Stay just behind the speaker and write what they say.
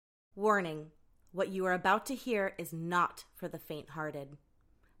Warning, what you are about to hear is not for the faint-hearted.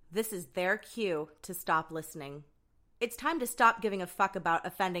 This is their cue to stop listening. It's time to stop giving a fuck about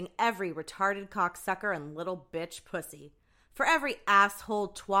offending every retarded cocksucker and little bitch pussy. For every asshole,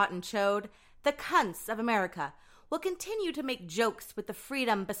 twat, and chode, the cunts of America will continue to make jokes with the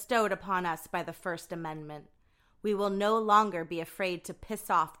freedom bestowed upon us by the First Amendment. We will no longer be afraid to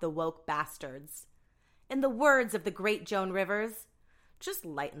piss off the woke bastards. In the words of the great Joan Rivers, just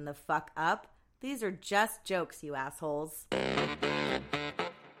lighten the fuck up. These are just jokes, you assholes.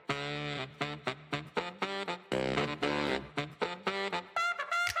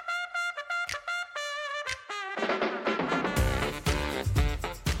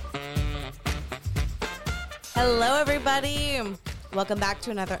 Hello, everybody. Welcome back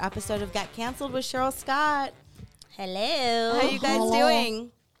to another episode of Get Canceled with Cheryl Scott. Hello. How you guys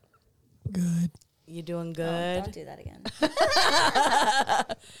doing? Good. You doing good? Oh, don't do that again.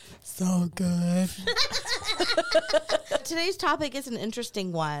 So good. Today's topic is an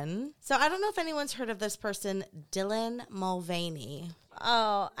interesting one. So I don't know if anyone's heard of this person, Dylan Mulvaney.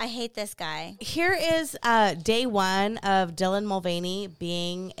 Oh, I hate this guy. Here is day one of Dylan Mulvaney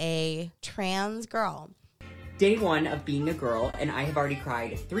being a trans girl. Day one of being a girl, and I have already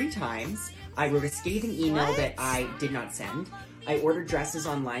cried 3 times. I wrote a scathing email that I did not send. I ordered dresses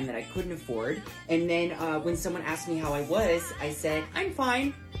online that I couldn't afford. And then when someone asked me how I was, I said, I'm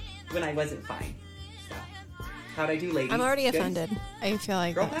fine, when I wasn't fine. So, how'd I do, ladies? I'm already Good? offended. I feel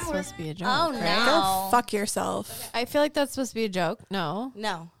like Girl that's power. supposed to be a joke. Oh, right? no. Go fuck yourself. I feel like that's supposed to be a joke. No,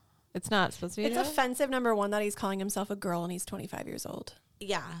 No. it's not supposed to be It's a joke. offensive, number one, that he's calling himself a girl and he's 25 years old.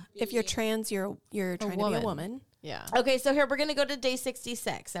 Yeah. If you're trans, you're trying to be a woman. Yeah. Okay, so here we're going to go to day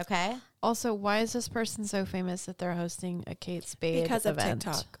 66, okay? Also, why is this person so famous that they're hosting a Kate Spade Because of event?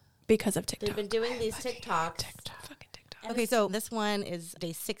 TikTok. Because of TikTok. They've been doing these TikToks. Fucking TikTok. Okay, so this one is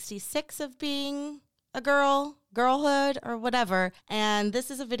day 66 of being a girl, girlhood, or whatever. And this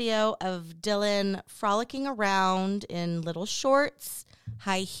is a video of Dylan frolicking around in little shorts,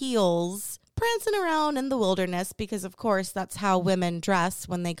 high heels, prancing around in the wilderness because, of course, that's how women dress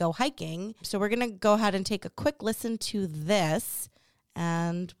when they go hiking. So we're going to go ahead and take a quick listen to this,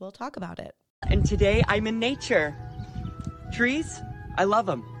 and we'll talk about it. And today I'm in nature. Trees, I love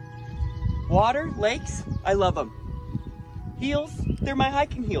them. Water, lakes, I love them. Heels, they're my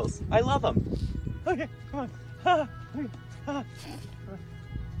hiking heels. I love them. Okay, come on.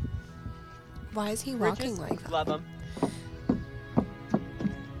 Why is he walking Bridges, like that? love them.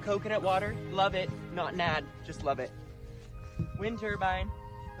 Coconut water, love it. Not an ad, just love it. Wind turbine,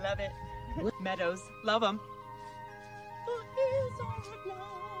 love it. Meadows, love them.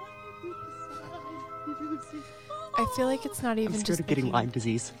 I feel like it's not even I'm scared just of getting Lyme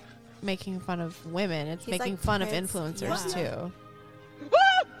disease. making fun of women. It's He's making like fun Prince. of influencers too.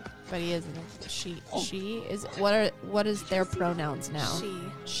 But he is she is what is their pronouns now?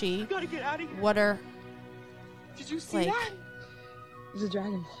 She. You gotta get out of here. What are Did you see like that? There's a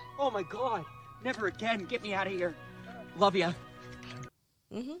dragonfly. Oh my god. Never again. Get me out of here. Love ya.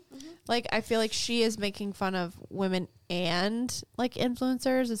 like I feel like she is making fun of women and like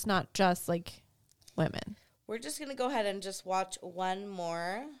influencers. It's not just like women. We're just going to go ahead and just watch one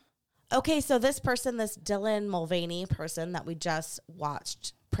more. Okay, so this person, this Dylan Mulvaney person that we just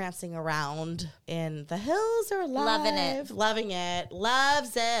watched prancing around in the hills are alive. Loving it. Loving it.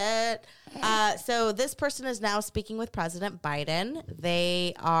 Loves it. So this person is now speaking with President Biden.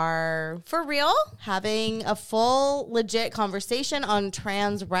 They are, for real, having a full, legit conversation on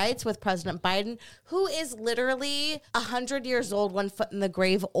trans rights with President Biden, who is literally 100 years old, 1 foot in the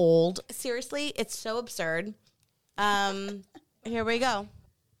grave old. Seriously, it's so absurd. Here we go.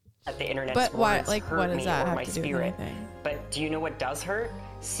 The internet's But why- words like, hurt what does me that or have my to do with spirit. anything? But do you know what does hurt?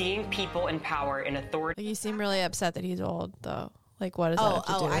 Seeing people in power and authority. Like you seem really upset that he's old though. Like what does that have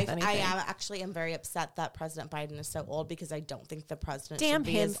to do with anything? I am very upset that President Biden is so old because I don't think the president Damn should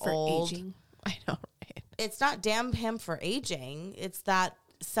be him as for old. aging. I know, right? It's not damn him for aging. It's that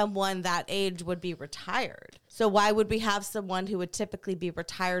someone that age would be retired. So why would we have someone who would typically be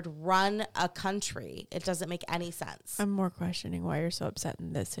retired run a country? It doesn't make any sense. I'm more questioning why you're so upset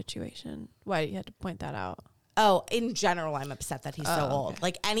in this situation. Why you had to point that out? Oh, in general, I'm upset that he's so Oh, old. okay.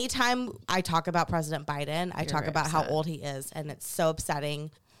 Like anytime I talk about President Biden, I talk very about how upset. old he is, and it's so upsetting.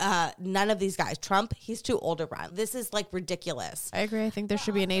 none of these guys. Trump, he's too old to run. This is like ridiculous. I agree. I think there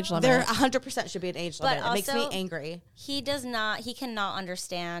should be an age limit. There 100% should be an age limit. But It makes me also, angry. He cannot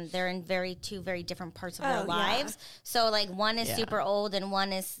understand. They're in two very different parts of their yeah. lives. So like one is Yeah. super old and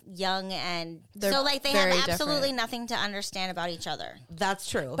one is young, and They're so like they have very absolutely different. nothing to understand about each other. That's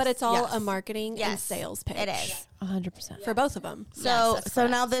true. But it's all Yes. a marketing and Yes, sales pitch. it is. 100%. For both of them. Yes, So that's so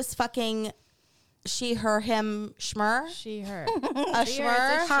correct. now this fucking she, her, him, schmer, She, her. a She, her.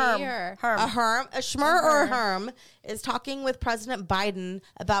 schmer, It's a she, her. a herm, a schmer or a herm is talking with President Biden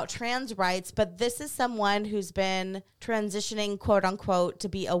about trans rights, but this is someone who's been transitioning, quote unquote, to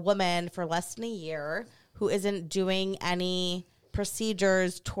be a woman for less than a year, who isn't doing any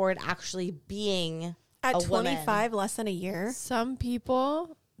procedures toward actually being At a woman. 25, less than a year. Some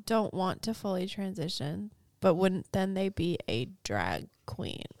people don't want to fully transition, but wouldn't then they be a drag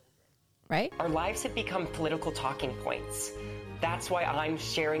queen? Right? Our lives have become political talking points. That's why I'm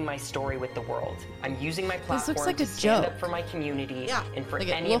sharing my story with the world. I'm using my platform looks like to a stand joke. up for my community Yeah. and for Like,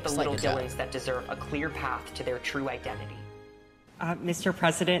 it any of the looks like little a joke. Dylans that deserve a clear path to their true identity. Mr.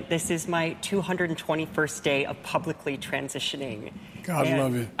 President, this is my 221st day of publicly transitioning. God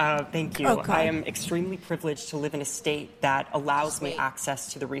love you. Thank you. Oh, God. I am extremely privileged to live in a state that allows me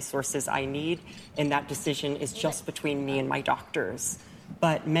access to the resources I need, and that decision is just between me and my doctors.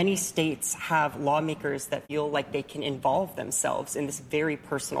 But many states have lawmakers that feel like they can involve themselves in this very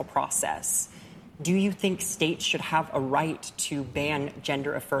personal process. Do you think states should have a right to ban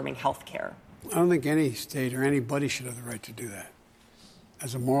gender-affirming health care? I don't think any state or anybody should have the right to do that.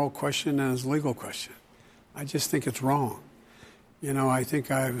 As a moral question and as a legal question. I just think it's wrong. You know, I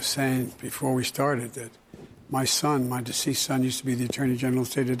think I was saying before we started that my son, my deceased son, used to be the Attorney General of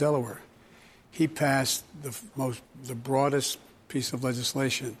the state of Delaware. He passed the broadest piece of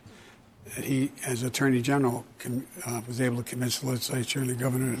legislation that he, as Attorney General, was able to convince the legislature and the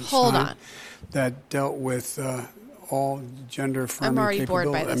governor to Hold sign on. that dealt with all gender-affirming I'm already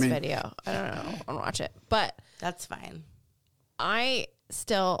bored by capability. this video. I don't know. I'll watch it. But That's fine. I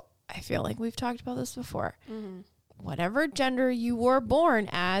feel like we've talked about this before. Whatever gender you were born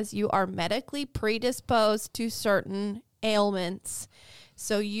as, you are medically predisposed to certain ailments.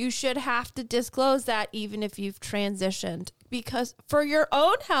 So you should have to disclose that even if you've transitioned, because for your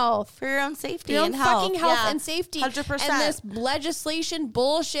own health. For your own safety Your own and health. fucking health Yeah, and safety. 100%. And this legislation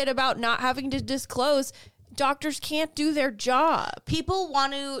bullshit about not having to disclose, doctors can't do their job. People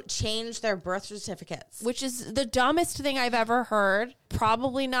want to change their birth certificates. Which is the dumbest thing I've ever heard.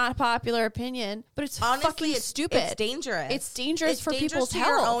 Probably not a popular opinion, but it's Honestly, fucking it's stupid. It's dangerous. It's dangerous for people's to health.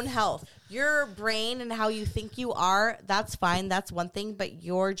 your own health. Your brain and how you think you are, that's fine. That's one thing. But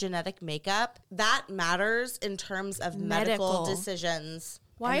your genetic makeup, that matters in terms of medical decisions.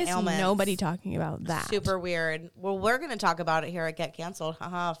 Why and is ailments. nobody talking about that? Super weird. Well, we're going to talk about it here at Get Canceled.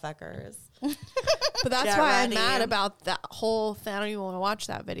 Haha, fuckers. But that's Get why ready. I'm mad about that whole thing. I don't even want to watch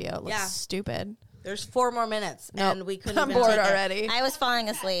that video. It looks Yeah. stupid. There's 4 more minutes, Nope. and we couldn't I'm even bored take it. already. I was falling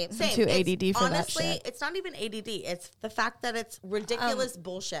asleep. Same. too It's- ADD for that honestly, shit. it's not even ADD. It's the fact that it's ridiculous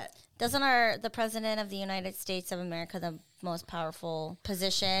bullshit. Doesn't the president of the United States of America, the most powerful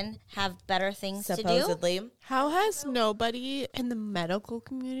position, have better things to do? Supposedly. How has nobody in the medical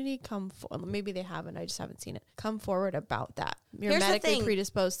community come forward? Maybe they haven't. I just haven't seen it. Come forward about that. You're Here's the medically thing.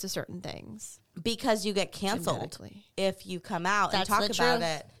 predisposed to certain things. Because you get canceled Medically. if you come out That's and talk the about truth.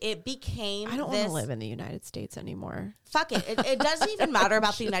 it. It became I don't want this. to live in the United States anymore. Fuck it. It doesn't even matter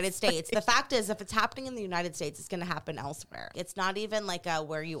about the United States. The fact is, if it's happening in the United States, it's going to happen elsewhere. It's not even like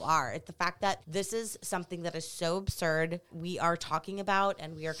where you are. It's the fact that this is something that is so absurd. We are talking about,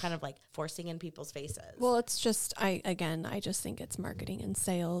 and we are kind of like forcing in people's faces. Well, it's just, I just think it's marketing and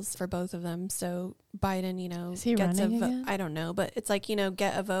sales for both of them. So Biden, Is he gets running a vote. again? I don't know, but it's like,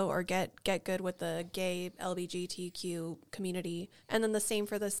 get a vote or get good with the gay LGBTQ community. And then the same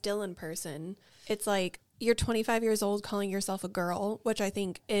for this Dylan person. It's like, you're 25 years old calling yourself a girl, which I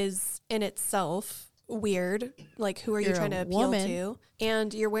think is in itself weird. Like, who are you You're trying a to appeal woman. to?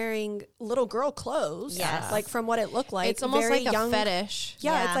 And you're wearing little girl clothes. Yes. Like, from what it looked like. It's almost very like a young fetish.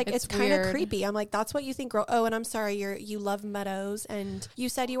 Yeah, Yeah. it's like It's it's kind of weird. creepy. I'm like, that's what you think, girl. Oh, and I'm sorry, you love Meadows, and you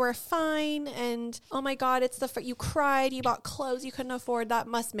said you were fine, and oh my God, it's you cried, you bought clothes you couldn't afford. That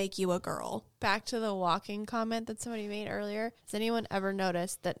must make you a girl. Back to the walking comment that somebody made earlier. Has anyone ever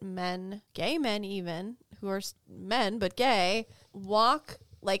noticed that men, gay men even, who are men but gay, walk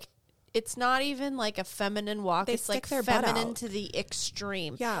like it's not even like a feminine walk. They It's like stick their butt feminine out. to the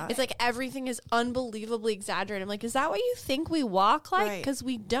extreme. Yeah. It's like everything is unbelievably exaggerated. I'm like, is that what you think we walk like? Right. Because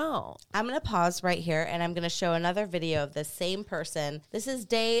we don't. I'm going to pause right here, and I'm going to show another video of the same person. This is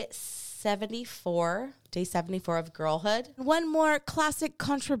day 74, day 74 of girlhood. One more classic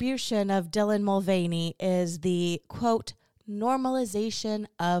contribution of Dylan Mulvaney is the, quote, normalization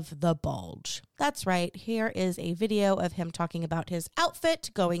of the bulge. That's right. Here is a video of him talking about his outfit,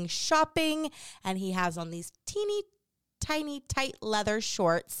 going shopping, and he has on these teeny tiny tight leather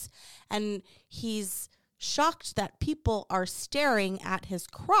shorts, and he's shocked that people are staring at his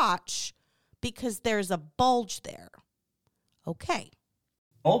crotch because there's a bulge there. Okay.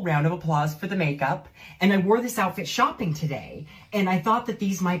 Old round of applause for the makeup. And I wore this outfit shopping today, and I thought that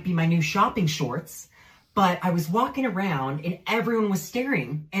these might be my new shopping shorts, but I was walking around and everyone was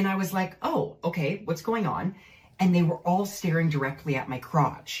staring, and I was like, oh, okay, what's going on? And they were all staring directly at my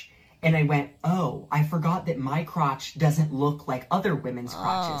crotch. And I went, oh, I forgot that my crotch doesn't look like other women's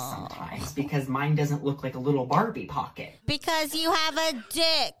crotches sometimes, because mine doesn't look like a little Barbie pocket. Because you have a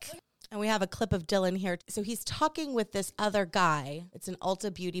dick. And we have a clip of Dylan here. So he's talking with this other guy. It's an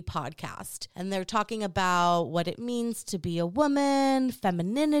Ulta Beauty podcast. And they're talking about what it means to be a woman,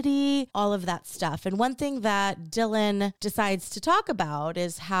 femininity, all of that stuff. And one thing that Dylan decides to talk about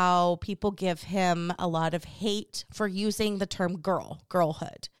is how people give him a lot of hate for using the term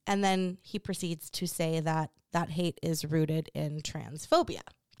girlhood. And then he proceeds to say that that hate is rooted in transphobia.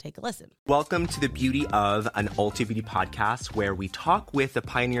 Take a listen. Welcome to the beauty of an Ulta Beauty podcast, where we talk with the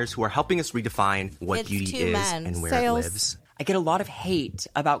pioneers who are helping us redefine what beauty is and where it lives. I get a lot of hate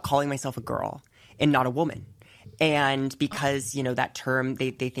about calling myself a girl and not a woman. And because, you know, that term, they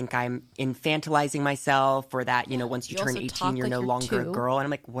think I'm infantilizing myself, or that, you know, once you turn 18, you're no longer a girl. And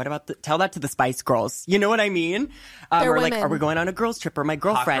I'm like, what about tell that to the Spice Girls? You know what I mean? Or like, are we going on a girls trip, or my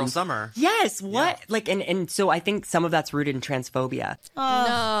girlfriend? Hot girl summer. Yes. What? Yeah. Like, and so I think some of that's rooted in transphobia. No.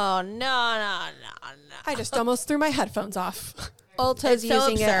 I just almost threw my headphones off. Ulta's so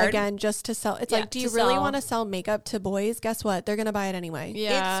using absurd. it again just to sell. It's like, do you really want to sell makeup to boys? Guess what? They're going to buy it anyway.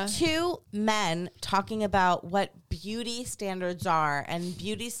 Yeah. It's two men talking about what beauty standards are, and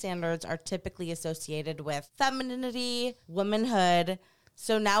beauty standards are typically associated with femininity, womanhood.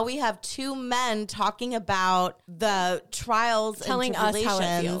 So now we have two men talking about the trials Telling and us how it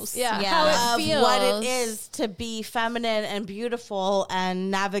tribulations feels. How it feels. what it is to be feminine and beautiful and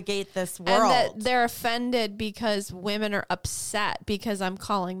navigate this world. And that they're offended because women are upset because I'm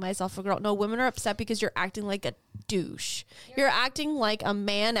calling myself a girl. No, women are upset because you're acting like a douche. You're acting like a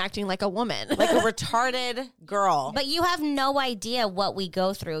man acting like a woman. like a retarded girl. But you have no idea what we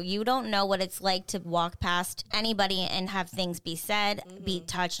go through. You don't know what it's like to walk past anybody and have things be said, be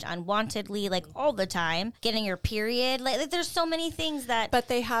touched unwantedly, like all the time. Getting your period. Like there's so many things that... But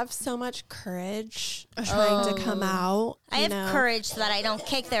they have so much courage trying to come out. I have courage so that I don't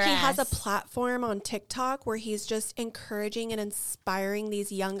kick their ass. He has a platform on TikTok where he's just encouraging and inspiring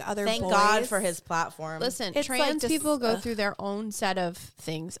these young other boys. Thank God for his platform. Listen, It's trans like people go through their own set of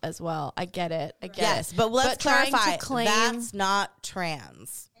things as well. I get it. Yes, but let's trying clarify. to claim That's not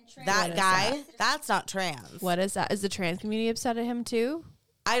trans. That guy, that's not trans. what is that? Is the trans community upset at him too?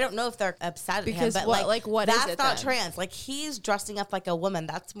 I don't know if they're upset at Because him, but what is that's it not then? trans. Like, he's dressing up like a woman.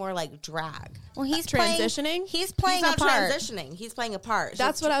 That's more like drag. Well, he's transitioning? He's playing He's not a part. transitioning. He's playing a part.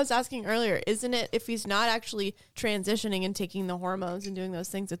 That's what I was asking earlier. Isn't it, if he's not actually transitioning and taking the hormones and doing those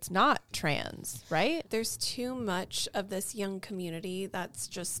things, it's not trans, right? There's too much of this young community that's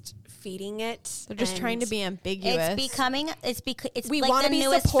just feeding it. They're just trying to be ambiguous. It's becoming. We like want the to be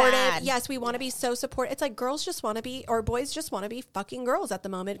newest supportive. fad. Yes, we want to be so supportive. It's like girls just want to be, or boys just want to be fucking girls at the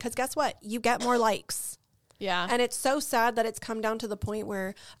moment. Because guess what? You get more likes. Yeah. And it's so sad that it's come down to the point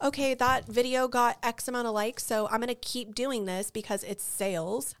where, okay, that video got X amount of likes, so I'm going to keep doing this because it's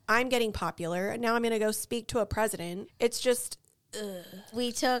sales. I'm getting popular. Now I'm going to go speak to a president. It's just...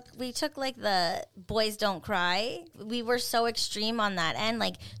 We took like the boys don't cry. We were so extreme on that end,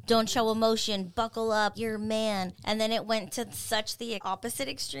 like don't show emotion, buckle up, you're a man. And then it went to such the opposite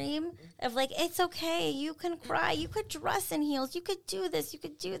extreme of like, it's okay, you can cry, you could dress in heels, you could do this, you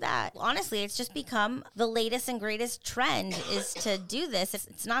could do that. Honestly, it's just become the latest and greatest trend is to do this.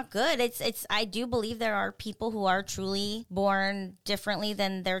 It's not good. It's I do believe there are people who are truly born differently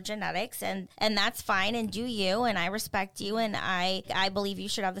than their genetics, and that's fine, and do you, and I respect you, and I believe you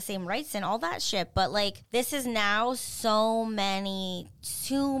should have the same rights and all that shit. But like, this is now too many.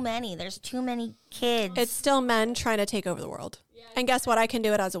 There's too many kids. It's still men trying to take over the world. And guess what? I can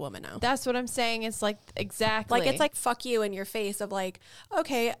do it as a woman now. That's what I'm saying. It's like, exactly. Like, it's like, fuck you in your face of like,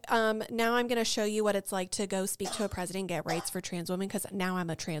 okay, now I'm going to show you what it's like to go speak to a president and get rights for trans women because now I'm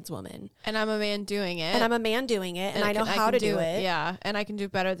a trans woman. And I'm a man doing it. And I'm a man doing it. And I know how to do it. Yeah. And I can do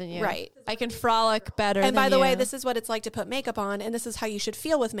better than you. Right. I can frolic better and than by the you. way, this is what it's like to put makeup on. And this is how you should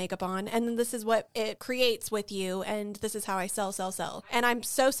feel with makeup on. And then this is what it creates with you. And this is how I sell. And I'm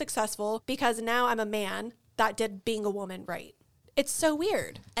so successful because now I'm a man that did being a woman right. It's so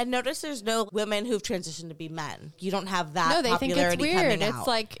weird. And notice there's no women who've transitioned to be men. You don't have that. No, they think it's weird. Coming out. It's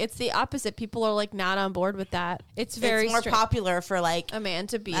like, it's the opposite. People are like not on board with that. It's very more popular for like a man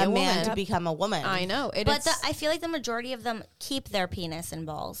to be a man to become a woman. I know. But I feel like the majority of them keep their penis and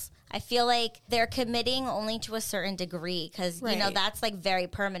balls. I feel like they're committing only to a certain degree because, you know, that's like very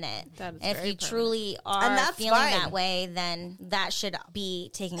permanent. That is and if you truly are feeling that way, then that should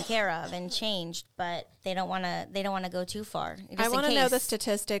be taken care of and changed. But they don't want to go too far. I want to know the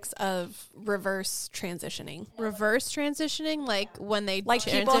statistics of reverse transitioning. Reverse transitioning, like when they like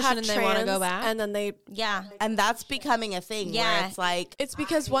people have and they want to go back, and then they and that's becoming a thing. Where it's like it's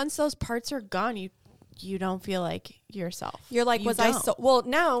because once those parts are gone, you don't feel like yourself. You're like, well,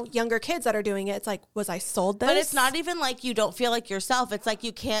 now younger kids that are doing it, it's like, was I sold this? But it's not even like you don't feel like yourself. It's like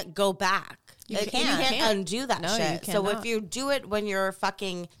you can't go back. You can't undo that shit. So if you do it when you're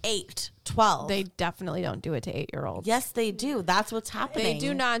fucking 8, 12. They definitely don't do it to 8-year-olds. Yes, they do. That's what's happening. They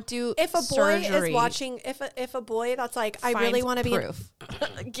do not do if a boy is watching, if a boy that's like, I really want to be proof.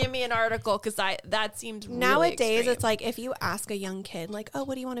 Give me an article because that seems nowadays really extreme. It's like if you ask a young kid like, oh,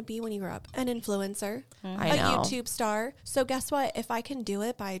 what do you want to be when you grow up? An influencer, a YouTube star. So guess what? If I can do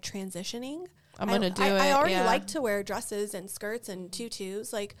it by transitioning, I'm going to do it. I already like to wear dresses and skirts and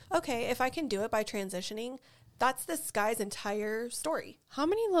tutus. Like, okay, if I can do it by transitioning, that's this guy's entire story. How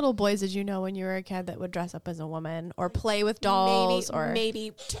many little boys did you know when you were a kid that would dress up as a woman or play with dolls?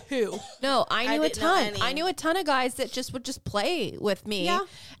 Maybe 2. No, I knew a ton. I knew a ton of guys that would just play with me. Yeah.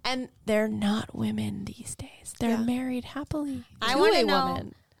 And they're not women these days. They're married happily. I want to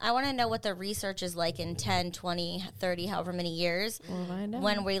know. I want to know what the research is like in 10, 20, 30, however many years.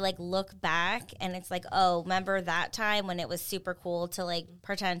 When we like look back and it's like, oh, remember that time when it was super cool to like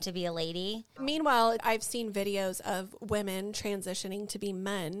pretend to be a lady? Meanwhile, I've seen videos of women transitioning to be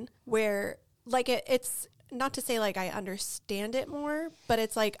men where like it's not to say like I understand it more, but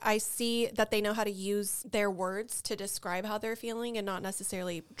it's like I see that they know how to use their words to describe how they're feeling and not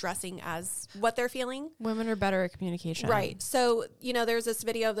necessarily dressing as what they're feeling. Women are better at communication. Right. So, you know, there's this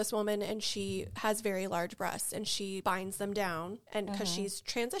video of this woman and she has very large breasts and she binds them down and because she's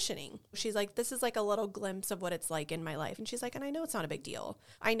transitioning. She's like, this is like a little glimpse of what it's like in my life. And she's like, and I know it's not a big deal.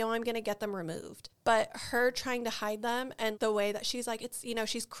 I know I'm going to get them removed. But her trying to hide them and the way that she's like, it's, you know,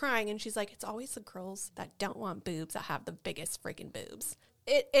 she's crying and she's like, it's always the girls that don't want boobs that have the biggest freaking boobs.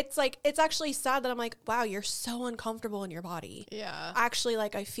 It's like, it's actually sad that I'm like, wow, you're so uncomfortable in your body. Yeah. Actually,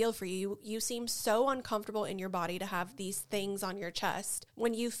 like, I feel for you. You seem so uncomfortable in your body to have these things on your chest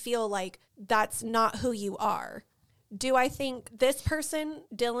when you feel like that's not who you are. Do I think this person,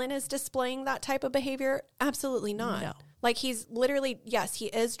 Dylan, is displaying that type of behavior? Absolutely not. No. Like he's literally, yes, he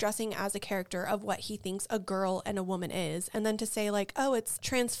is dressing as a character of what he thinks a girl and a woman is. And then to say like, oh, it's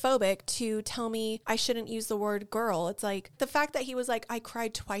transphobic to tell me I shouldn't use the word girl. It's like the fact that he was like, I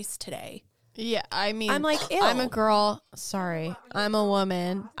cried twice today. Yeah, I mean, I'm like, ew. I'm a girl. Sorry. I'm a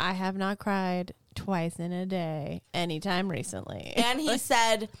woman. I have not cried twice in a day anytime recently. And he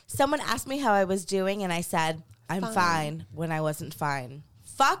said, someone asked me how I was doing and I said, I'm fine when I wasn't fine.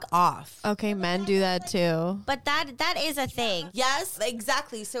 Fuck off. Okay, men do that too. But that is a thing. Yes,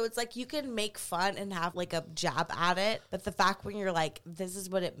 exactly. So it's like you can make fun and have like a jab at it. But the fact when you're like, this is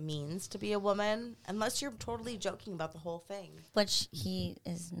what it means to be a woman, unless you're totally joking about the whole thing. Which he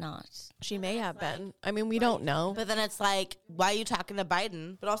is not. She may have been. I mean, we don't know. But then it's like, why are you talking to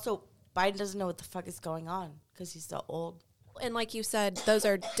Biden? But also, Biden doesn't know what the fuck is going on because he's so old. And like you said, those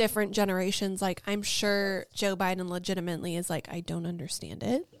are different generations. Like, I'm sure Joe Biden legitimately is like, I don't understand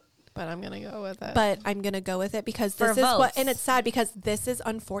it. But I'm going to go with it. But I'm going to go with it because this is what, and it's sad because this is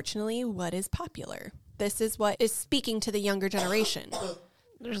unfortunately what is popular. This is what is speaking to the younger generation.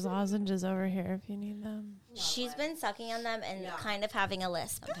 There's lozenges over here if you need them. She's been sucking on them and kind of having a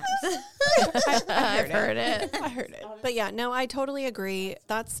lisp sometimes. I've heard it. I heard it. But yeah, no, I totally agree.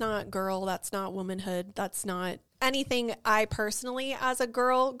 That's not girl. That's not womanhood. That's not anything I personally, as a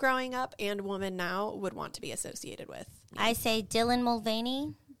girl growing up and woman now, would want to be associated with. I say Dylan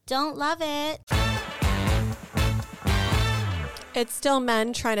Mulvaney, don't love it. It's still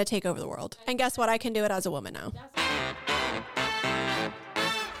men trying to take over the world. And guess what? I can do it as a woman now.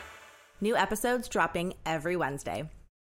 New episodes dropping every Wednesday.